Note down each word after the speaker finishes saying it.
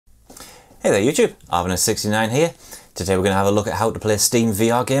Hey there YouTube, Arvinus69 here. Today we're going to have a look at how to play Steam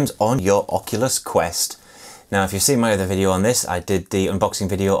VR games on your Oculus Quest. Now if you've seen my other video on this, I did the unboxing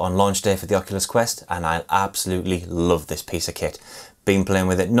video on launch day for the Oculus Quest and I absolutely love this piece of kit. Been playing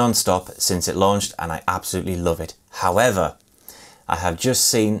with it non-stop since it launched and I absolutely love it. However, I have just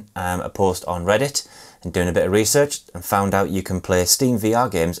seen a post on Reddit and doing a bit of research and found out you can play Steam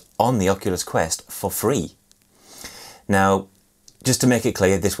VR games on the Oculus Quest for free. Now, just to make it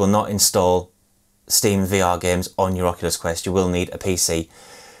clear, this will not install Steam VR games on your Oculus Quest. You will need a PC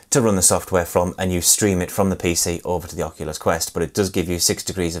to run the software from, and you stream it from the PC over to the Oculus Quest. But it does give you 6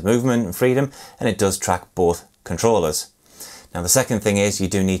 degrees of movement and freedom, and it does track both controllers. Now the second thing is you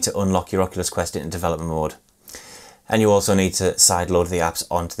do need to unlock your Oculus Quest into development mode. And you also need to sideload the apps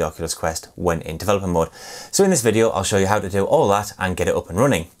onto the Oculus Quest when in development mode. So in this video, I'll show you how to do all that and get it up and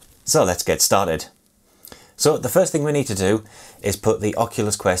running. So let's get started. So the first thing we need to do is put the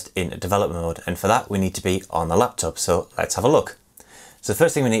Oculus Quest in development mode, and for that we need to be on the laptop, so let's have a look. So the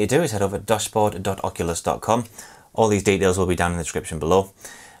first thing we need to do is head over to dashboard.oculus.com. All these details will be down in the description below.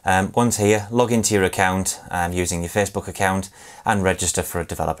 Once here, log into your account using your Facebook account and register for a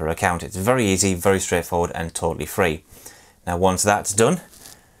developer account. It's very easy, very straightforward and totally free. Now once that's done,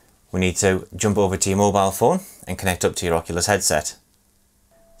 we need to jump over to your mobile phone and connect up to your Oculus headset.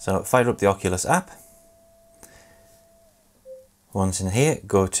 So fire up the Oculus app. Once in here,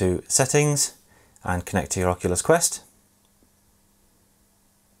 go to Settings and connect to your Oculus Quest.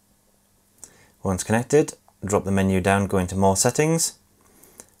 Once connected, drop the menu down, go into More Settings,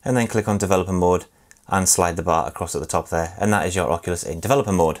 and then click on Developer Mode and slide the bar across at the top there, and that is your Oculus in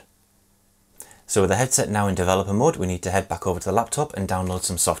developer mode. So with the headset now in developer mode, we need to head back over to the laptop and download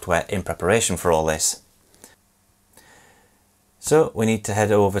some software in preparation for all this. So we need to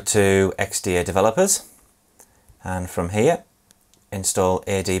head over to XDA Developers, and from here, install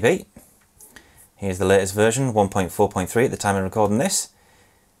ADB. Here's the latest version, 1.4.3 at the time of recording this.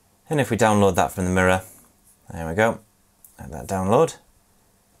 And if we download that from the mirror, there we go, let that download.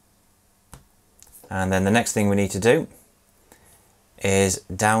 And then the next thing we need to do is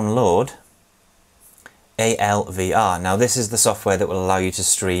download ALVR. Now this is the software that will allow you to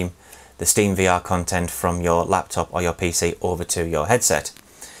stream the Steam VR content from your laptop or your PC over to your headset.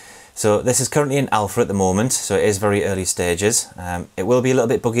 So this is currently in alpha at the moment, so it is very early stages. It will be a little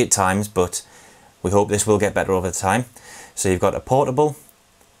bit buggy at times, but we hope this will get better over time. So you've got a portable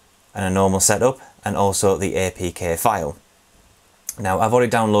and a normal setup, and also the APK file. Now I've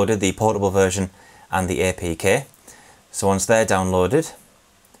already downloaded the portable version and the APK. So once they're downloaded,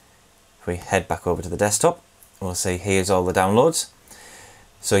 if we head back over to the desktop, we'll see here's all the downloads.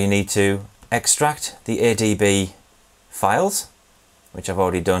 So you need to extract the ADB files, which I've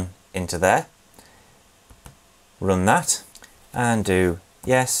already done, into there. Run that and do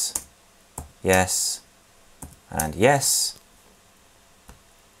yes, yes, and yes.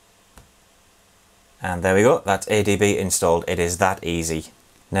 And there we go, that's ADB installed. It is that easy.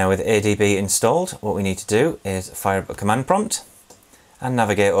 Now with ADB installed, what we need to do is fire up a command prompt and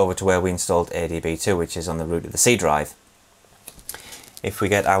navigate over to where we installed ADB to, which is on the root of the C drive. If we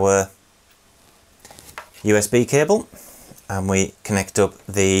get our USB cable and we connect up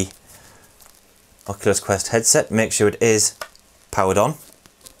the Oculus Quest headset, make sure it is powered on.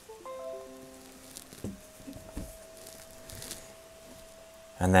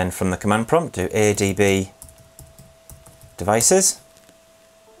 And then from the command prompt, do ADB devices.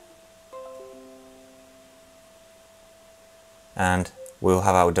 And we'll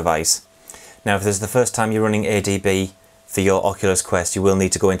have our device. Now if this is the first time you're running ADB for your Oculus Quest, you will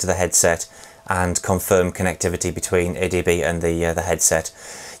need to go into the headset and confirm connectivity between ADB and the headset.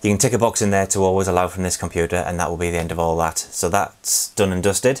 You can tick a box in there to always allow from this computer, and that will be the end of all that. So that's done and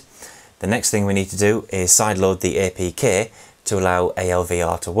dusted. The next thing we need to do is sideload the APK to allow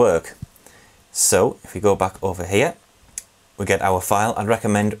ALVR to work. So if we go back over here, we get our file. I'd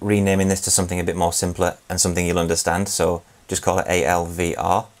recommend renaming this to something a bit more simpler and something you'll understand. So just call it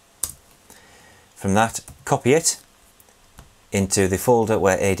ALVR. From that, copy it into the folder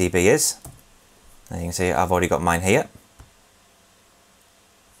where ADB is. And you can see I've already got mine here.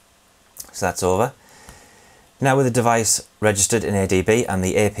 So that's over. Now with the device registered in ADB and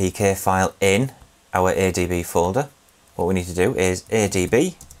the APK file in our ADB folder, what we need to do is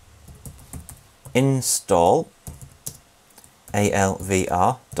ADB install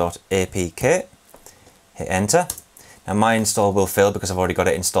alvr.apk, hit enter. Now my install will fail because I've already got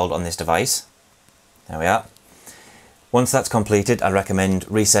it installed on this device. There we are. Once that's completed, I recommend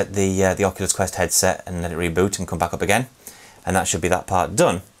reset the Oculus Quest headset and let it reboot and come back up again. And that should be that part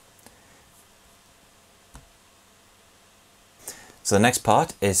done. So the next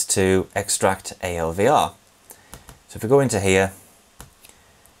part is to extract ALVR. So if we go into here,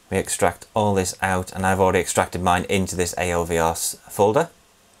 we extract all this out, and I've already extracted mine into this ALVR folder.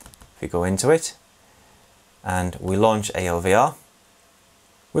 If we go into it and we launch ALVR,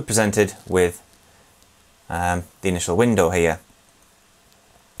 we're presented with the initial window here.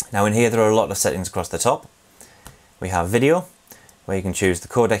 Now in here there are a lot of settings across the top. We have video, where you can choose the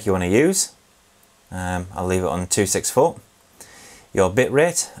codec you want to use. I'll leave it on 264. Your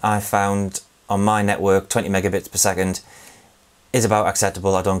bitrate, I found on my network 20 megabits per second is about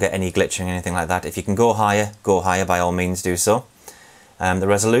acceptable. I don't get any glitching or anything like that. If you can go higher by all means do so. The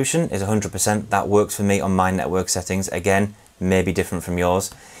resolution is 100%. That works for me on my network settings. Again, may be different from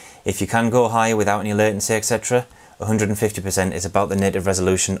yours. If you can go higher without any latency, etc., 150% is about the native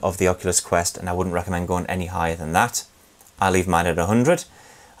resolution of the Oculus Quest, and I wouldn't recommend going any higher than that. I leave mine at 100.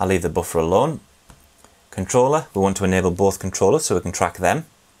 I'll leave the buffer alone. Controller, we want to enable both controllers so we can track them.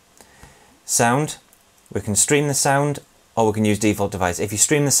 Sound, we can stream the sound or we can use default device. If you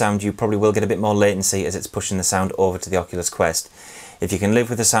stream the sound, you probably will get a bit more latency as it's pushing the sound over to the Oculus Quest. If you can live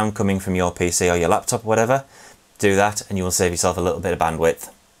with the sound coming from your PC or your laptop or whatever, do that and you will save yourself a little bit of bandwidth.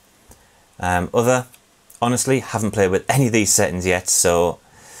 Honestly, haven't played with any of these settings yet, so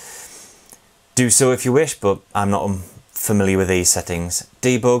do so if you wish, but I'm not familiar with these settings.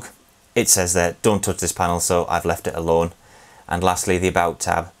 Debug, it says there, don't touch this panel, so I've left it alone. And lastly, the About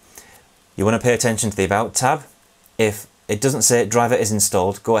tab. You want to pay attention to the About tab. If it doesn't say driver is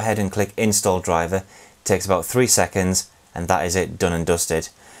installed, go ahead and click Install Driver. It takes about 3 seconds, and that is it, done and dusted.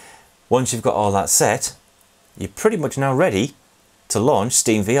 Once you've got all that set, you're pretty much now ready to launch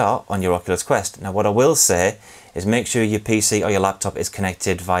SteamVR on your Oculus Quest. Now what I will say is make sure your PC or your laptop is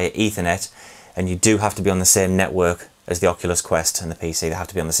connected via Ethernet, and you do have to be on the same network as the Oculus Quest and the PC. They have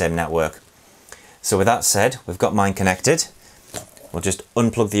to be on the same network. So with that said, we've got mine connected. We'll just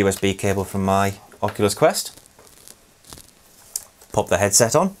unplug the USB cable from my Oculus Quest, pop the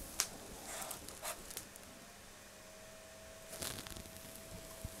headset on,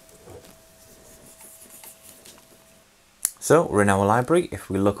 so we're in our library. If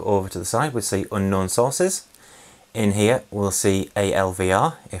we look over to the side, we'll see unknown sources. In here, we'll see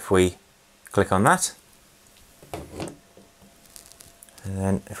ALVR. If we click on that, and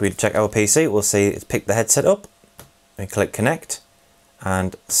then if we check our PC, we'll see it's picked the headset up. We click connect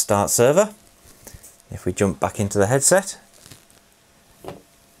and start server. If we jump back into the headset, you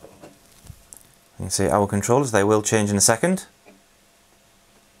can see our controllers, they will change in a second.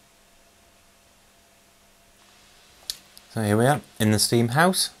 So here we are in the Steam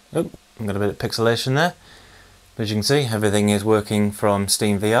house. Oh, I've got a bit of pixelation there. But as you can see, everything is working from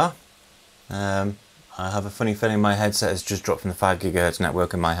SteamVR. I have a funny feeling my headset has just dropped from the 5 GHz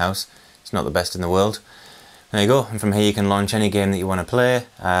network in my house. It's not the best in the world. There you go, and from here you can launch any game that you want to play.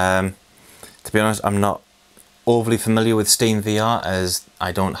 To be honest, I'm not overly familiar with SteamVR as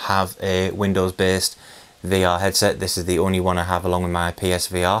I don't have a Windows-based VR headset. This is the only one I have along with my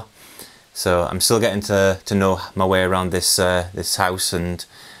PSVR. So I'm still getting to know my way around this this house and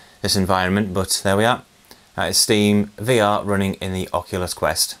this environment, but there we are. That is SteamVR running in the Oculus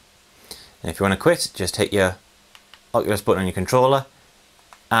Quest. And if you want to quit, just hit your Oculus button on your controller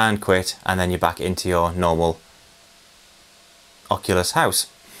and quit, and then you're back into your normal Oculus house.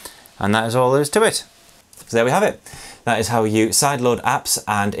 And that is all there is to it. So there we have it. That is how you sideload apps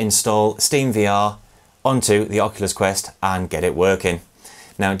and install SteamVR onto the Oculus Quest and get it working.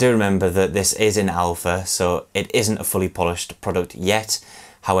 Now do remember that this is in alpha, so it isn't a fully polished product yet.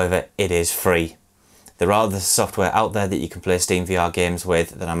 However, it is free. There are other software out there that you can play SteamVR games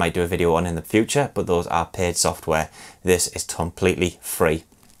with that I might do a video on in the future, but those are paid software. This is completely free.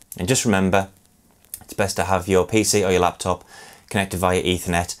 And just remember, it's best to have your PC or your laptop connected via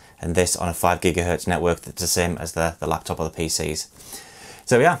Ethernet, and this on a 5 GHz network that's the same as the laptop or the PCs.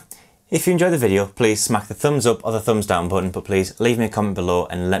 So yeah. If you enjoyed the video, please smack the thumbs up or the thumbs down button, but please leave me a comment below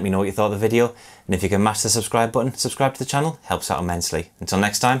and let me know what you thought of the video. And if you can mash the subscribe button, subscribe to the channel, helps out immensely. Until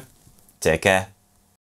next time, take care.